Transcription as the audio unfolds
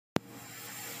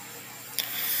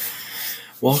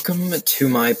Welcome to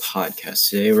my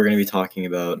podcast. Today we're going to be talking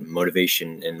about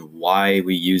motivation and why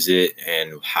we use it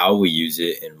and how we use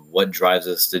it and what drives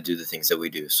us to do the things that we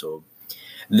do. So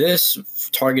this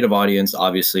target of audience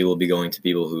obviously will be going to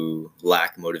people who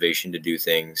lack motivation to do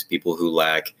things, people who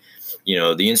lack,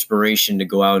 the inspiration to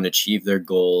go out and achieve their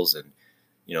goals and,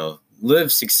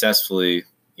 live successfully,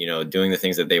 doing the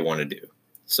things that they want to do.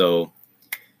 So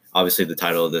obviously the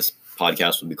title of this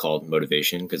podcast will be called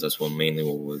Motivation because that's what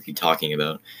we'll be talking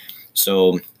about.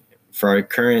 So for our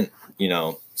current,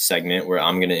 segment where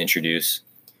I'm going to introduce,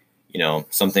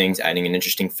 some things, adding an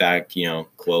interesting fact,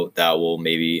 quote that will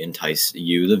maybe entice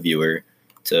you, the viewer,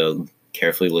 to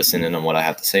carefully listen in on what I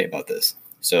have to say about this.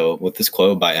 So with this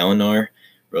quote by Eleanor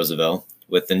Roosevelt,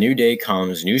 with the new day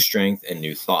comes new strength and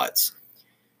new thoughts.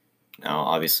 Now,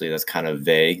 obviously that's kind of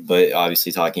vague, but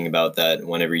obviously talking about that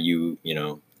whenever you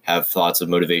have thoughts of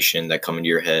motivation that come into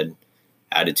your head,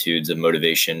 attitudes of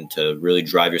motivation to really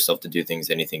drive yourself to do things,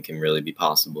 anything can really be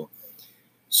possible.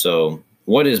 So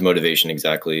what is motivation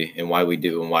exactly and why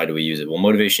do we use it? Well,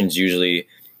 motivation is usually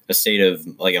a state of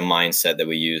like a mindset that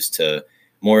we use to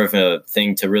more of a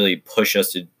thing to really push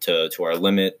us to our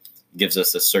limit, gives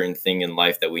us a certain thing in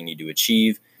life that we need to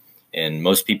achieve. And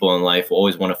most people in life will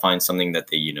always want to find something that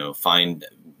they, find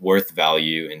worth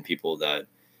value in people that,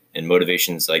 and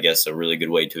motivation's, I guess, a really good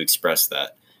way to express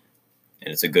that.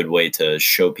 And it's a good way to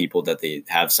show people that they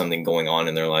have something going on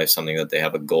in their life, something that they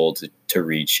have a goal to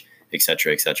reach, et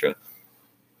cetera, et cetera.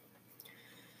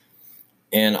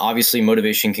 And obviously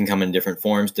motivation can come in different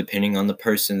forms depending on the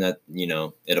person that,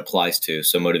 it applies to.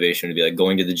 So motivation would be like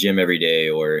going to the gym every day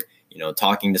or,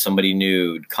 talking to somebody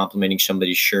new, complimenting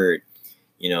somebody's shirt,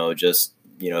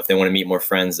 if they want to meet more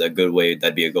friends, that'd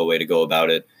be a good way to go about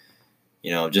it.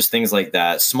 Just things like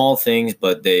that, small things,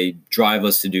 but they drive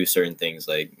us to do certain things,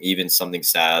 like even something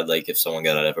sad, like if someone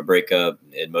got out of a breakup,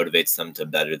 it motivates them to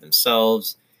better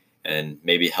themselves and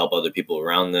maybe help other people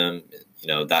around them,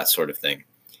 that sort of thing.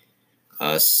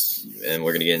 And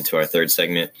we're going to get into our third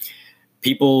segment.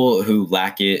 People who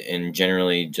lack it and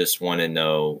generally just want to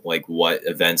know like what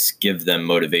events give them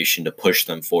motivation to push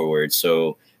them forward.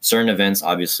 So certain events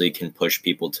obviously can push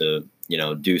people to,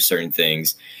 do certain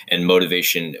things, and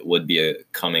motivation would be a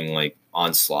coming like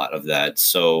onslaught of that.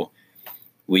 So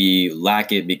we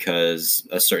lack it because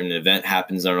a certain event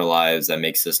happens in our lives that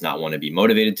makes us not want to be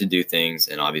motivated to do things,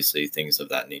 and obviously things of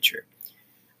that nature.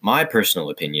 My personal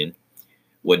opinion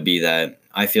would be that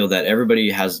I feel that everybody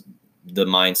has the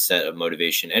mindset of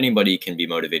motivation. Anybody can be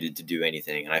motivated to do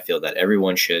anything. And I feel that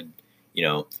everyone should,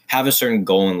 have a certain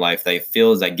goal in life that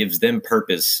feels that gives them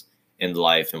purpose in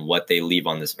life and what they leave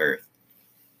on this earth.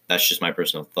 That's just my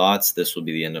personal thoughts. This will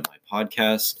be the end of my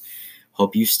podcast.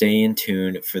 Hope you stay in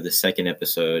tune for the second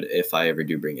episode if I ever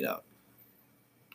do bring it out.